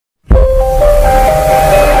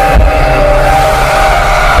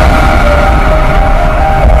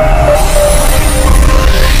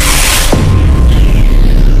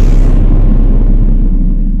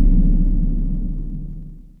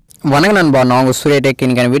வணக்கம் நண்பா, நான் உங்கள் சூர்யா டெக்.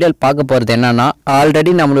 இன்னைக்கு வீடியோவில் பார்க்க போகிறது என்னன்னா,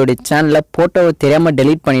 ஆல்ரெடி நம்மளுடைய சேனலில் ஃபோட்டோவை தெரியாமல்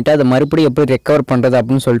டெலீட் பண்ணிவிட்டு அதை மறுபடியும் எப்படி ரெக்கவர் பண்ணுறது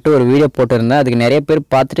அப்படின்னு சொல்லிட்டு ஒரு வீடியோ போட்டிருந்தேன். அதுக்கு நிறைய பேர்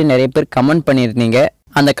பார்த்துட்டு நிறைய பேர் கமெண்ட் பண்ணியிருந்தீங்க.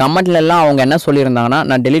 அந்த கமெண்ட்லலாம் அவங்க என்ன சொல்லியிருந்தாங்கன்னா,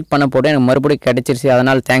 நான் டெலீட் பண்ண போட்டு எனக்கு மறுபடியும் கிடைச்சிருச்சு,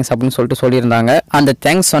 அதனால் தேங்க்ஸ் அப்படின்னு சொல்லிட்டு சொல்லியிருந்தாங்க. அந்த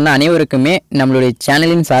தேங்க்ஸ் சொன்ன அனைவருக்குமே நம்மளுடைய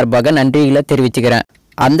சேனலின் சார்பாக நன்றிகளை தெரிவிச்சுக்கிறேன்.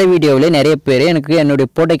 அந்த வீடியோவிலே நிறைய பேர் எனக்கு என்னுடைய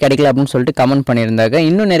போட்டோ கிடைக்கல அப்படின்னு சொல்லிட்டு கமெண்ட் பண்ணியிருந்தாங்க.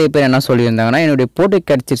 இன்னும் நிறைய பேர் என்ன சொல்லியிருந்தாங்கன்னா, என்னுடைய போட்டோ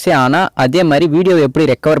கிடைச்சிருச்சு, ஆனால் அதே மாதிரி வீடியோ எப்படி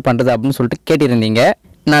ரெக்கவர் பண்ணுறது அப்படின்னு சொல்லிட்டு கேட்டிருந்தீங்க.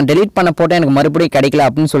 நான் டெலீட் பண்ண போட்டோ எனக்கு மறுபடியும் கிடைக்கல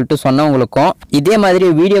அப்படின்னு சொல்லிட்டு சொன்னவங்களுக்கும், இதே மாதிரி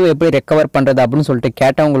வீடியோவை எப்படி ரெக்கவர் பண்ணுறது அப்படின்னு சொல்லிட்டு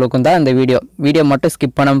கேட்டவங்களுக்கும் தான் இந்த வீடியோ மட்டும்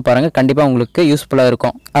ஸ்கிப் பண்ணாமல் பாருங்கள். கண்டிப்பாக உங்களுக்கு யூஸ்ஃபுல்லாக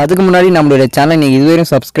இருக்கும். அதுக்கு முன்னாடி நம்மளுடைய சேனலை நீங்கள்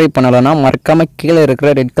இதுவரையும் சப்ஸ்கிரைப் பண்ணலைன்னா மறக்காம கீழே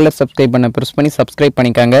இருக்கிற ரெட் கலர் சப்ஸ்கிரைப் பண்ண ப்ரெஸ் பண்ணி சப்ஸ்கிரைப்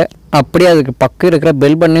பண்ணிக்காங்க. அப்படியே அதுக்கு பக்கம் இருக்கிற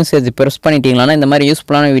பெல் பட்டனையும் சேர்த்து ப்ரெஸ் பண்ணிட்டீங்களா இந்த மாதிரி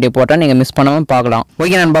யூஸ்ஃபுல்லான வீடியோ போட்டால் நீங்கள் மிஸ் பண்ணாமல் பார்க்கலாம்.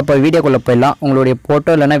 ஓகே நண்பா, இப்போ வீடியோக்குள்ளே போயிடலாம். உங்களுடைய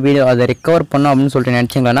ஃபோட்டோ இல்லைனா வீடியோ அதை ரெக்கவர் பண்ணணும் அப்படின்னு சொல்லிட்டு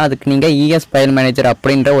நினச்சிங்களா, அதுக்கு நீங்கள் ES ஃபைல் மேனேஜர்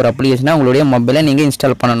அப்படின்ற ஒரு அப்ளிகேஷனை உங்களுடைய மொபைலில் நீங்கள்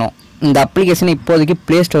இன்ஸ்டால் பண்ணணும். இந்த அப்ளிகேஷன் இப்போதைக்கு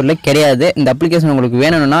ப்ளே ஸ்டோரில் கிடையாது. இந்த அப்ளிகேஷன் உங்களுக்கு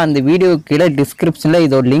வேணும்னா இந்த வீடியோ கீழே டிஸ்கிரிப்ஷனில்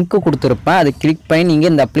இதோட லிங்க் கொடுத்துருப்பேன். அதை கிளிக் பண்ணி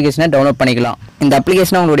நீங்கள் இந்த அப்ளிகேஷனை டவுன்லோட் பண்ணிக்கலாம். இந்த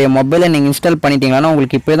அப்ளிகேஷனை உங்களுடைய மொபைலில் நீங்கள் இன்ஸ்டால் பண்ணிட்டீங்கன்னா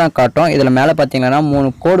உங்களுக்கு இப்போ தான் காட்டும். இதில் மேலே பார்த்தீங்கன்னா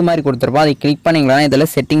 3 கோடு மாதிரி கொடுத்துருப்போம். அதை கிளிக் பண்ணிங்கன்னா இதில்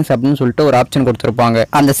செட்டிங்ஸ் அப்படின்னு சொல்லிட்டு ஒரு ஆப்ஷன் கொடுத்துருப்பாங்க.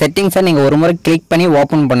 அந்த செட்டிங்ஸை நீங்கள் ஒரு முறை கிளிக் பண்ணி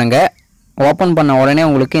ஓப்பன் பண்ணுங்கள். ஓப்பன் பண்ண உடனே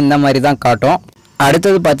உங்களுக்கு இந்த மாதிரி தான் காட்டும்.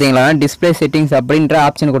 அடுத்தது பார்த்தீங்கன்னா டிஸ்பிளே செட்டிங்ஸ் அப்படின்ற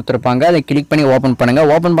ஆப்ஷன் கொடுத்துருப்பாங்க. அதை கிளிக் பண்ணி ஓப்பன் பண்ணுங்கள்.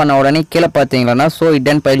 ஓப்பன் பண்ண உடனே கீழே பார்த்தீங்கன்னா ஷோ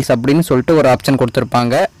ஹிடன் ஃபைல்ஸ் அப்படின்னு சொல்லிட்டு ஒரு ஆப்ஷன்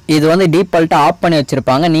கொடுத்துருப்பாங்க. இது வந்து டிஃபால்ட்டாக ஆஃப் பண்ணி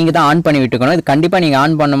வச்சிருப்பாங்க. நீங்கள் தான் ஆன் பண்ணி விட்டுக்கணும். இது கண்டிப்பாக நீங்கள்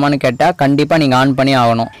ஆன் பண்ணுமான்னு கேட்டால் கண்டிப்பாக நீங்கள் ஆன் பண்ணி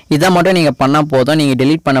ஆகணும். இதை மட்டும் நீங்கள் பண்ணால் போதும், நீங்கள்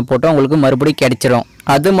டெலீட் பண்ண போட்டோ உங்களுக்கு மறுபடியும் கிடைச்சிரும்.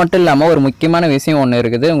 அது மட்டும் இல்லாமல் ஒரு முக்கியமான விஷயம் ஒன்று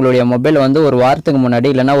இருக்குது. உங்களுடைய மொபைல் வந்து ஒரு வாரத்துக்கு முன்னாடி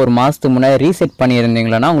இல்லைனா ஒரு மாதத்துக்கு முன்னாடி ரீசெட்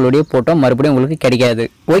பண்ணியிருந்தீங்கன்னா உங்களுடைய ஃபோட்டோ மறுபடியும் உங்களுக்கு கிடைக்காது.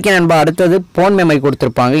 ஓகே நண்பா, அடுத்தது ஃபோன் மெமரி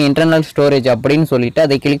கொடுத்துருப்பாங்க, இன்டர்னல் ஸ்டோரேஜ் அப்படின்னு சொல்லிட்டு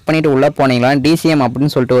அதை கிளிக் பண்ணிட்டு உள்ளே போனீங்களா DCM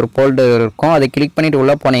அப்படின்னு சொல்லிட்டு ஒரு ஃபோல்டர் இருக்கும். அதை கிளிக் பண்ணிட்டு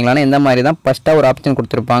உள்ளே போனீங்கன்னா இந்த மாதிரி தான் ஃபஸ்ட்டாக ஒரு ஆப்ஷன்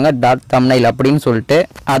கொடுத்துருப்பாங்க, டாட் தம்ப்நெயில் அப்படின்னு சொல்லிட்டு.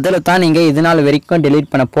 அதில் தான் நீங்கள் இது நாள் வரைக்கும்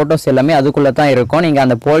டெலீட் பண்ண ஃபோட்டோஸ் எல்லாமே அதுக்குள்ளே தான் இருக்கும். நீங்கள்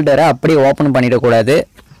அந்த ஃபோல்டரை அப்படியே ஓப்பன் பண்ணிடக்கூடாது.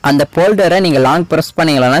 அந்த ஃபோல்டரை நீங்கள் லாங் ப்ரெஸ்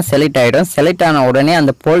பண்ணிங்களா செலக்ட் ஆகிடும். செலக்ட் ஆன உடனே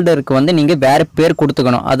அந்த ஃபோல்டருக்கு வந்து நீங்கள் வேறு பேர்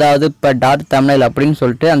கொடுத்துக்கணும். அதாவது இப்போ டாட் தம்ப்நெயில் அப்படின்னு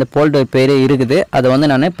சொல்லிட்டு அந்த ஃபோல்டர் பேர் இருக்குது. அதை வந்து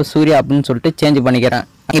நான் இப்போ சூர்யா அப்படின்னு சொல்லிட்டு சேஞ்ச் பண்ணிக்கிறேன்.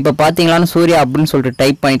 இப்போ பார்த்தீங்களான்னு சூர்யா அப்படின்னு சொல்லிட்டு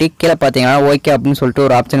டைப் பண்ணிட்டு கீழே பார்த்தீங்கன்னா ஓகே அப்படின்னு சொல்லிட்டு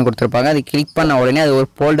ஒரு ஆப்ஷன் கொடுத்துருப்பாங்க. அது கிளிக் பண்ண உடனே அது ஒரு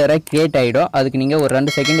ஃபோல்டராக கிரியேட் ஆகிடும். அதுக்கு நீங்கள் ஒரு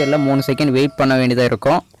 2 செகண்ட் இல்லை 3 செகண்ட் வெயிட் பண்ண வேண்டியதாக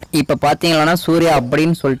இருக்கும். இப்போ பார்த்தீங்கன்னா சூர்யா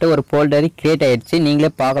அப்படின்னு சொல்லிட்டு ஒரு ஃபோல்டர் கிரியேட் ஆகிடுச்சு.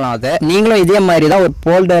 நீங்களே பார்க்கலாம். அதை நீங்களும் இதே மாதிரி தான் ஒரு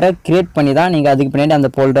ஃபோல்டரை கிரியேட் பண்ணி தான் நீங்கள் அதுக்கு பின்னாடி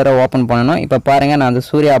அந்த ஃபோல்டரை ஓப்பன் பண்ணணும். இப்போ பாருங்கள், நான் அந்த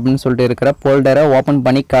சூர்யா அப்படின்னு சொல்லிட்டு இருக்கிற ஃபோல்டரை ஓப்பன்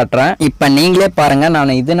பண்ணி காட்டுறேன். இப்போ நீங்களே பாருங்கள்,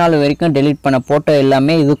 நான் இது நாள் வரைக்கும் டெலீட் பண்ண ஃபோட்டோ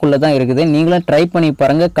எல்லாமே இதுக்குள்ளே தான் இருக்குது. நீங்களும் ட்ரை பண்ணி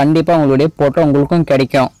பாருங்கள், கண்டிப்பாக உங்களுடைய ஃபோட்டோ உங்களுக்கும்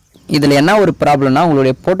கிடைக்கும். இதில் என்ன ஒரு ப்ராப்ளம்னா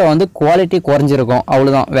உங்களுடைய ஃபோட்டோ வந்து குவாலிட்டி குறைஞ்சிருக்கும்,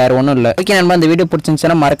 அவ்வளோதான், வேறு ஒன்றும் இல்லை. ஓகே நண்பா, இந்த வீடியோ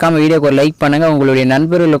பிடிச்சிருந்துச்சுன்னா மறக்காம வீடியோக்கு ஒரு லைக் பண்ணுங்கள். உங்களுடைய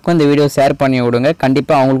நண்பர்களுக்கும் இந்த வீடியோ ஷேர் பண்ணி விடுங்க.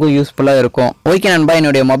 கண்டிப்பாக அவங்களுக்கும் யூஸ்ஃபுல்லாக இருக்கும். ஓகே நண்பா,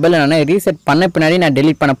 என்னுடைய மொபைலில் நான் ரீசெட் பண்ண பின்னாடி நான்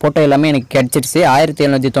டெலீட் பண்ண ஃபோட்டோ எல்லாமே எனக்கு கிடைச்சிருச்சு.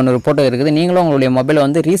 1790 ஃபோட்டோ இருக்குது. நீங்களும் உங்களுடைய மொபைலை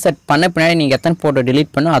வந்து ரீசெட் பண்ண பின்னாடி நீங்கள் எத்தனை ஃபோட்டோ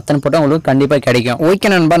டெலீட் பண்ணணும் அத்தனை ஃபோட்டோ உங்களுக்கு கண்டிப்பாக கிடைக்கும்.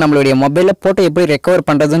 ஓகே நண்பா, நம்மளுடைய மொபைலில் ஃபோட்டோ எப்படி ரெக்கவர்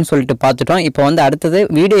பண்ணுறதுன்னு சொல்லிட்டு பார்த்துட்டோம். இப்போ வந்து அடுத்தது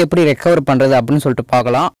வீடியோ எப்படி ரெக்கவர் பண்ணுறது அப்படின்னு சொல்லிட்டு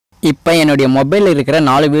பார்க்கலாம். இப்போ என்னுடைய மொபைலில் இருக்கிற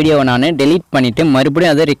 4 வீடியோவை நான் டெலீட் பண்ணிவிட்டு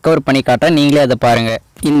மறுபடியும் அதை ரெக்கவர் பண்ணி காட்டுறேன். நீங்களே அதை பாருங்கள்.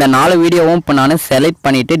 இந்த 4 வீடியோவும் இப்போ நான் செலக்ட்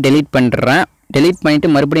பண்ணிவிட்டு டெலீட் பண்ணுறேன். டெலீட்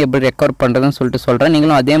பண்ணிவிட்டு மறுபடியும் எப்படி ரெக்கவர் பண்ணுறதுன்னு சொல்லிட்டு சொல்கிறேன்.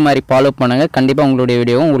 நீங்களும் அதே மாதிரி ஃபாலோ பண்ணுங்கள். கண்டிப்பாக உங்களுடைய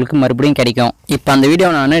வீடியோவும் உங்களுக்கு மறுபடியும் கிடைக்கும். இப்போ அந்த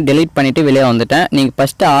வீடியோ நான் டெலீட் பண்ணிவிட்டு வெளியே வந்துட்டேன். நீங்கள்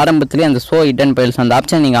ஃபஸ்ட்டு ஆரம்பத்துலேயே அந்த ஷோ ஹிடன் ஃபைல்ஸ் அந்த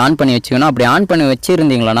ஆப்ஷன் நீங்கள் ஆன் பண்ணி வச்சுக்கணும். அப்படி ஆன் பண்ணி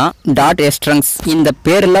வச்சுருந்தீங்களா டாட் எஸ்ட்ரன்ஸ் இந்த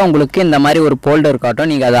பேரில் உங்களுக்கு இந்த மாதிரி ஒரு ஃபோல்டர்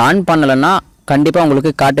காட்டும். நீங்கள் அதை ஆன் பண்ணலைன்னா கண்டிப்பாக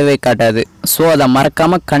உங்களுக்கு காட்டவே காட்டாது. ஸோ அதை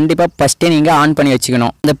மறக்காமல் கண்டிப்பாக ஃபஸ்ட்டே நீங்கள் ஆன் பண்ணி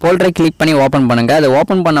வச்சுக்கணும். இந்த ஃபோல்டரை கிளிக் பண்ணி ஓப்பன் பண்ணுங்கள். அதை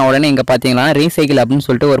ஓப்பன் பண்ண உடனே இங்கே பார்த்தீங்கன்னா ரீசைக்கிள் அப்படின்னு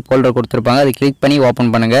சொல்லிட்டு ஒரு ஃபோல்டர் கொடுத்துருப்பாங்க. அதை கிளிக் பண்ணி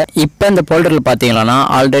ஓப்பன் பண்ணுங்கள். இப்போ இந்த ஃபோல்டரில் பார்த்தீங்கன்னா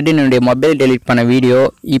ஆல்ரெடி என்னுடைய மொபைல் டெலீட் பண்ண வீடியோ,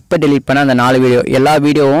 இப்போ டெலீட் பண்ண அந்த 4 வீடியோ, எல்லா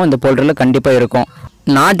வீடியோவும் இந்த ஃபோல்டரில் கண்டிப்பாக இருக்கும்.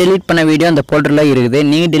 நான் டெலீட் பண்ண வீடியோ அந்த ஃபோல்டரில் இருக்குது.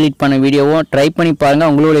 நீங்கள் டெலீட் பண்ண வீடியோவும் ட்ரை பண்ணி பாருங்கள்,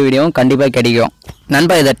 உங்களுடைய வீடியோவும் கண்டிப்பாக கிடைக்கும்.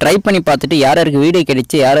 நண்பா, இதை ட்ரை பண்ணி பார்த்துட்டு யாருக்கு வீடியோ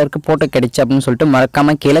கிடைச்சி யாருக்கு ஃபோட்டோ கிடைச்சி அப்படின்னு சொல்லிட்டு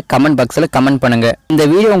மறக்காம கீழே கமெண்ட் பாக்ஸில் கமெண்ட் பண்ணுங்க. இந்த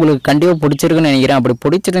வீடியோ உங்களுக்கு கண்டிப்பாக பிடிச்சிருக்குன்னு நினைக்கிறேன். அப்படி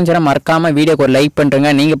பிடிச்சிருந்துச்சுன்னா மறக்காம வீடியோக்கு ஒரு லைக்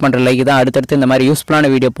பண்ணுறேங்க. நீங்கள் பண்ணுற லைக் தான் அடுத்தடுத்து இந்த மாதிரி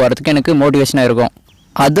யூஸ்ஃபுல்லான வீடியோ போகிறதுக்கு எனக்கு மோட்டிவேஷனாக இருக்கும்.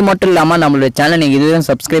 அது மட்டும் இல்லாமல் நம்மளுடைய சேனல் நீங்கள் இதுவரை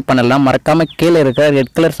சப்ஸ்கிரைப் பண்ணலாம், மறக்காம கீழே இருக்கிற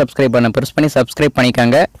ரெட் கலர் சப்ஸ்கிரைப் பண்ண ப்ரெஸ் பண்ணி சப்ஸ்கிரைப்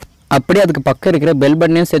பண்ணிக்காங்க. அப்படியே அதுக்கு பக்கம் இருக்கிற பெல்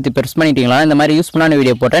பட்டனையும் சேர்த்து ப்ரெஸ் பண்ணிட்டீங்களா இந்த மாதிரி யூஸ்ஃபுல்லான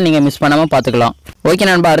வீடியோ போட்டால் நீங்கள் மிஸ் பண்ணாமல் பார்த்துக்கலாம். ஓகே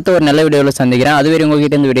நண்பா, அடுத்த ஒரு நல்ல வீடியோவில் சந்திக்கிறேன். அதுவரை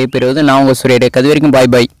உங்ககிட்ட இந்த வீடியோ பெறுவது நான் உங்கள் சூர்யா டெக். அது வரைக்கும்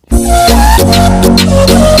பாய் பாய்.